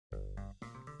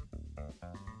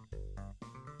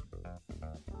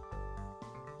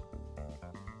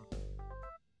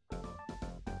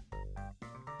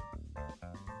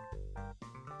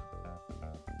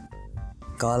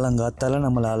காலங்காத்தால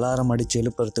நம்மளை அலாரம் அடித்து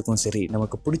எழுப்புறதுக்கும் சரி,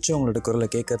 நமக்கு பிடிச்சவங்களோட குரலை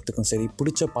கேட்கறதுக்கும் சரி,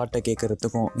 பிடிச்ச பாட்டை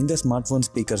கேட்கறதுக்கும் இந்த ஸ்மார்ட் ஃபோன்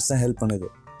ஸ்பீக்கர்ஸ் தான் ஹெல்ப் பண்ணுது.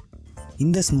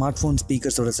 இந்த ஸ்மார்ட் ஃபோன்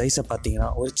ஸ்பீக்கர்ஸோட சைஸை பார்த்தீங்கன்னா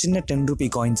ஒரு சின்ன 10 ரூபி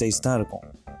காயின் சைஸ் தான் இருக்கும்.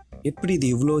 எப்படி இது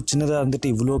இவ்வளோ சின்னதாக இருந்துட்டு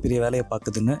இவ்வளோ பெரிய வேலையை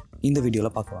பார்க்குதுன்னு இந்த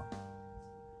வீடியோவில் பார்க்கலாம்.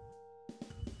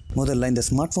 முதல்ல இந்த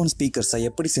ஸ்மார்ட் ஃபோன் ஸ்பீக்கர்ஸை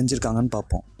எப்படி செஞ்சுருக்காங்கன்னு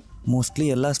பார்ப்போம். மோஸ்ட்லி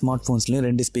எல்லா ஸ்மார்ட் ஃபோன்ஸ்லேயும்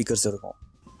 2 ஸ்பீக்கர்ஸ் இருக்கும்.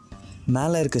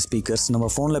 மேலே இருக்க ஸ்பீக்கர்ஸ் நம்ம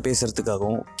ஃபோனில்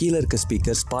பேசுகிறதுக்காகவும், கீழே இருக்க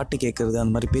ஸ்பீக்கர்ஸ் பாட்டு கேட்குறது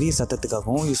அந்த மாதிரி பெரிய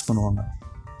சத்தத்துக்காகவும் யூஸ் பண்ணுவாங்க.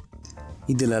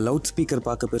 இதில் லவுட் ஸ்பீக்கர்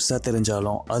பார்க்க பெருசாக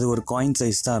தெரிஞ்சாலும் அது ஒரு காயின்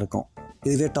சைஸ் தான் இருக்கும்.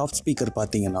 இதுவே டாப் ஸ்பீக்கர்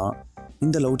பார்த்தீங்கன்னா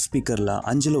இந்த லவுட் ஸ்பீக்கரில்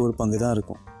 5ல் 1 பங்கு தான்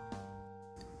இருக்கும்.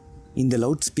 இந்த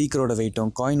லவுட் ஸ்பீக்கரோட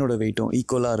வெயிட்டும் காயினோட வெயிட்டும்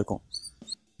ஈக்குவலாக இருக்கும்.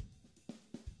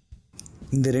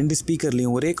 இந்த 2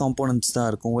 ஸ்பீக்கர்லேயும் ஒரே காம்போனன்ட்ஸ் தான்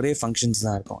இருக்கும், ஒரே ஃபங்க்ஷன்ஸ்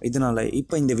தான் இருக்கும். இதனால்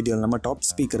இப்போ இந்த வீடியோவில் நம்ம டாப்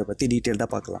ஸ்பீக்கரை பற்றி டீட்டெயில்டாக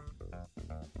பார்க்கலாம்.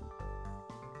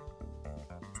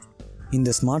 இந்த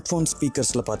ஸ்மார்ட் ஃபோன்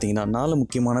ஸ்பீக்கர்ஸில் பார்த்தீங்கன்னா 4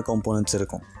 முக்கியமான காம்போனன்ட்ஸ்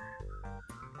இருக்கும்.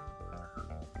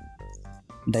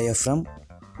 Diaphragm,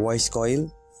 voice coil,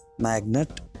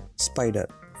 magnet,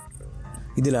 spider.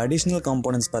 இதில் அடிஷ்னல்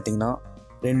காம்போனன்ட்ஸ் பார்த்தீங்கன்னா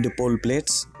 2 போல்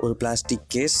பிளேட்ஸ், ஒரு பிளாஸ்டிக்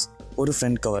கேஸ், ஒரு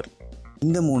ஃப்ரண்ட் கவர்.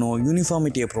 இந்த 3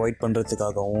 யூனிஃபார்மிட்டியை ப்ரொவைட்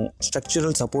பண்ணுறதுக்காகவும்,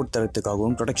 ஸ்ட்ரக்சரல் சப்போர்ட்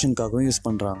தரத்துக்காகவும், ப்ரொடெக்ஷனுக்காகவும் யூஸ்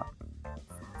பண்ணுறாங்க.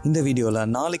 இந்த வீடியோவில்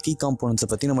 4 கீ காம்போனன்ட்ஸை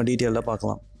பற்றி நம்ம டீட்டெயிலாக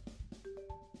பார்க்கலாம்.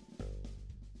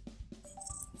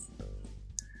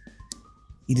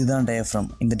 இதுதான் டயஃப்ரம்.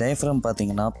 இந்த டயஃப்ரம்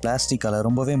பார்த்தீங்கன்னா பிளாஸ்டிக்கால்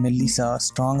ரொம்பவே மெல்லிஸாக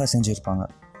ஸ்ட்ராங்காக செஞ்சுருப்பாங்க.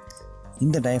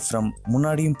 இந்த டயஃப்ரம்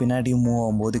முன்னாடியும் பின்னாடியும் மூவ்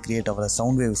ஆகும்போது க்ரியேட் ஆகிற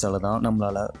சவுண்ட் வேவ்ஸால் தான்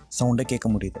நம்மளால் சவுண்டை கேட்க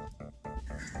முடியுது.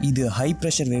 இது ஹை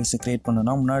ப்ரெஷர் வேவ்ஸை க்ரியேட்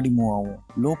பண்ணோன்னா முன்னாடி மூவ் ஆகும்,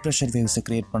 லோ ப்ரெஷர் வேவ்ஸை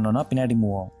க்ரியேட் பண்ணோன்னா பின்னாடி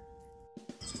மூவ் ஆகும்.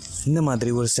 இந்த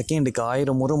மாதிரி ஒரு செகண்டுக்கு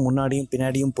 1000 முறை முன்னாடியும்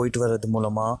பின்னாடியும் போயிட்டு வர்றது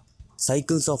மூலமாக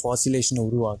சைக்கிள்ஸ் ஆஃப் ஆசிலேஷனை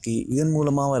உருவாக்கி இதன்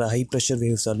மூலமாக வர ஹை ப்ரெஷர்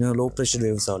வேவ்ஸாலையும் லோ ப்ரெஷர்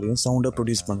வேவ்ஸாலையும் சவுண்டை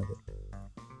ப்ரொடியூஸ் பண்ணுது.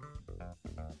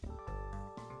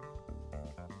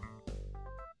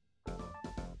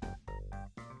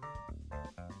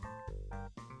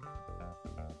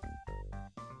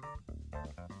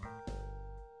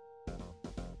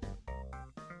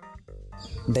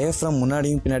 டயஃப்ரம்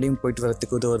முன்னாடியும் பின்னாடியும் போயிட்டு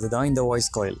வரத்துக்கு உதவுறது தான் இந்த வாய்ஸ்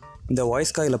காயில். இந்த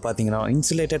வாய்ஸ் காயில் பார்த்தீங்கன்னா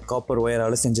இன்சுலேட்டட் காப்பர்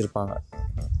ஒயரால் செஞ்சுருப்பாங்க.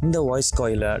 இந்த வாய்ஸ்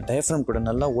காயிலை டயஃப்ரம் கூட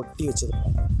நல்லா ஒட்டி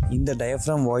வச்சுருப்பாங்க. இந்த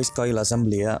டயஃப்ரம் வாய்ஸ் காயில்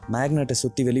அசம்பிளியை மேக்னெட்டை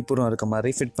சுற்றி வெளிப்புறம் இருக்க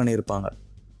மாதிரி ஃபிட் பண்ணியிருப்பாங்க.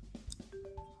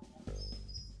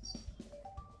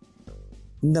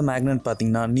 இந்த மேக்னெட்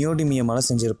பார்த்தீங்கன்னா நியோடிமியமால்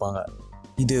செஞ்சுருப்பாங்க.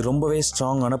 இது ரொம்பவே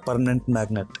ஸ்ட்ராங்கான பர்மனெண்ட்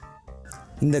மேக்னெட்.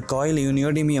 இந்த காயிலையும்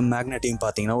நியோடிமியம் மேக்னெட்டையும்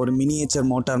பார்த்தீங்கன்னா ஒரு மினியேச்சர்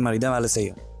மோட்டார் மாதிரி தான் வேலை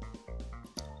செய்யும்.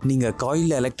 நீங்கள்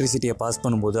காயிலில் எலக்ட்ரிசிட்டியை பாஸ்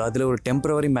பண்ணும்போது அதில் ஒரு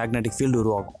டெம்பரவரி மேக்னெட்டிக் ஃபீல்டு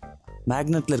உருவாகும்.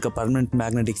 மேக்னெட்டில் இருக்க பர்மனெண்ட்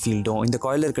மேக்னெட்டிக் ஃபீல்டும் இந்த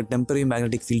காயிலில் இருக்க டெம்பரரி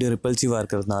மேக்னெட்டிக் ஃபீல்டும் ரிப்பல்சிவாக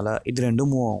இருக்கிறதுனால இது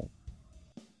ரெண்டும் மூவ் ஆகும்.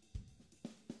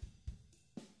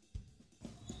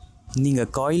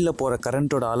 நீங்கள் காயிலில் போகிற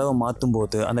கரண்ட்டோட அளவை மாற்றும்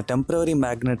போது அந்த டெம்பரவரி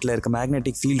மேக்னெட்டில் இருக்க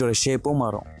மேக்னெட்டிக் ஃபீல்டோட ஷேப்பும்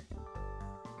மாறும்.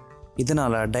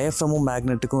 இதனால் டயஃப்ரமும்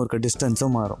மேக்னெட்டுக்கும் இருக்க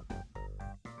டிஸ்டன்ஸும் மாறும்.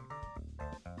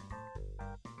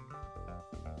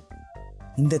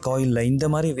 இந்த காயிலில் இந்த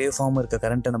மாதிரி வேவ் ஃபார்ம் இருக்க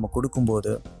கரண்ட்டை நம்ம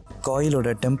கொடுக்கும்போது காயிலோட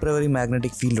டெம்பரவரி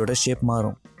மேக்னெட்டிக் ஃபீல்டோட ஷேப்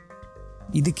மாறும்.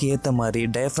 இதுக்கு ஏற்ற மாதிரி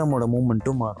டயஃப்ரமோட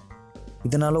மூவ்மெண்ட்டும் மாறும்.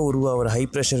 இதனால் உருவாகிற high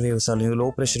pressure வேவ்ஸாலையும் low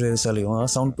pressure வேவ்ஸாலையும்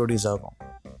sound produce ஆகும்.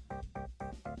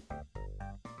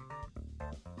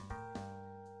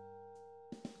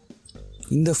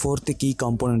 இந்த 4th கீ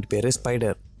காம்போனன்ட் பேர்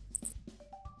ஸ்பைடர்.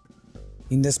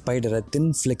 இந்த ஸ்பைடரை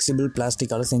தின் ஃப்ளெக்சிபிள்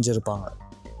பிளாஸ்டிக்கால் செஞ்சுருப்பாங்க.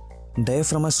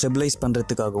 டயஃப்ரமை ஸ்டெபிளைஸ்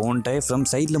பண்ணுறதுக்காகவும் டயஃப்ரம்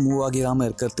சைடில் மூவ் ஆகிடாமல்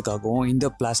இருக்கிறதுக்காகவும் இந்த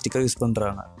பிளாஸ்டிக்கை யூஸ்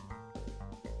பண்ணுறாங்க.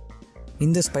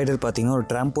 இந்த ஸ்பைடர் பார்த்திங்கன்னா ஒரு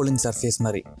ட்ராம்போலின் சர்ஃபேஸ்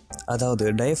மாதிரி, அதாவது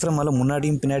டயஃப்ரமால்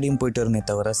முன்னாடியும் பின்னாடியும் போயிட்டு வரனே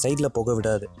தவிர சைடில் போக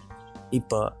விடாது.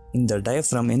 இப்போ இந்த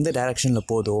டயஃப்ரம் எந்த டைரெக்ஷனில்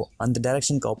போதோ அந்த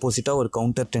டைரெக்ஷனுக்கு ஆப்போசிட்டாக ஒரு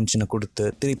கவுண்டர் டென்ஷனை கொடுத்து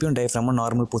திருப்பியும் டயஃப்ரமை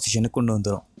நார்மல் பொசிஷனுக்கு கொண்டு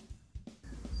வந்துடும்.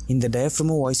 இந்த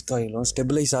டயஃப்ரமும் வாய்ஸ் காயிலும்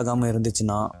ஸ்டெபிளைஸ் ஆகாமல்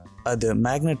இருந்துச்சுன்னா அது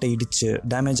மேக்னெட்டை இடித்து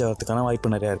டேமேஜ் ஆகிறதுக்கான வாய்ப்பு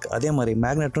நிறையா இருக்குது. அதே மாதிரி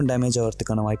மேக்னெட்டும் டேமேஜ்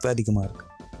ஆகிறதுக்கான வாய்ப்பு அதிகமாக இருக்குது.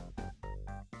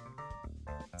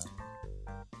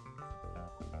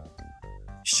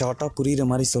 ஷார்ட்டாக புரிகிற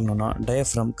மாதிரி சொல்லணும்னா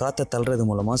டயஃப்ரம் காற்றை தள்ளுறது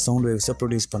மூலமாக சவுண்ட் வேவ்ஸை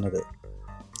ப்ரொடியூஸ் பண்ணுது.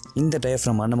 இந்த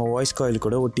டயஃப்ரமை நம்ம வாய்ஸ் காயில்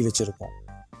கூட ஒட்டி வச்சுருப்போம்.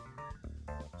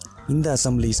 இந்த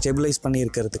அசம்பிளி ஸ்டெபிளைஸ் பண்ணி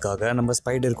இருக்கிறதுக்காக நம்ம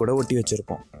ஸ்பைடர் கூட ஒட்டி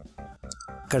வச்சுருப்போம்.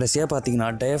 கடைசியாக பார்த்தீங்கன்னா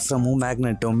டயஃப்ரமும்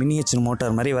மேக்னெட்டும் மினியேச்சர்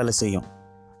மோட்டார் மாதிரி வேலை செய்யும்.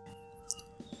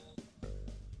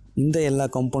 இந்த எல்லா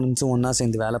காம்போனன்ட்ஸும் ஒன்றா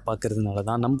சேர்ந்து வேலை பார்க்கறதுனால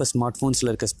தான் நம்ம ஸ்மார்ட் ஃபோன்ஸில்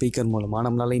இருக்க ஸ்பீக்கர் மூலமாக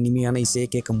நம்மளால் இனிமையான இசையை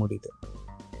கேட்க முடியுது.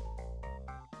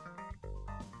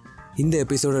 இந்த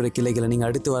எபிசோடோட கிளைகளை நீங்கள்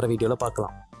அடுத்து வர வீடியோவில்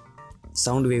பார்க்கலாம்.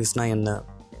 சவுண்ட் வேவ்ஸ்னால் என்ன,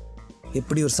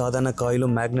 எப்படி ஒரு சாதாரண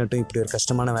காயிலும் மேக்னெட்டும் இப்படி ஒரு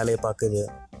கஷ்டமான வேலையை பார்க்குது,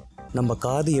 நம்ம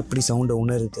காது எப்படி சவுண்டை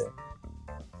உணருது,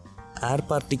 ஏர்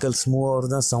பார்ட்டிகல்ஸ் மூவ்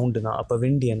ஆகிறது தான் சவுண்டுனா அப்போ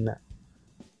விண்ட் என்ன?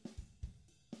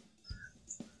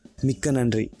 மிக்க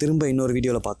நன்றி. திரும்ப இன்னொரு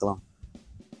வீடியோவில் பார்க்கலாம்.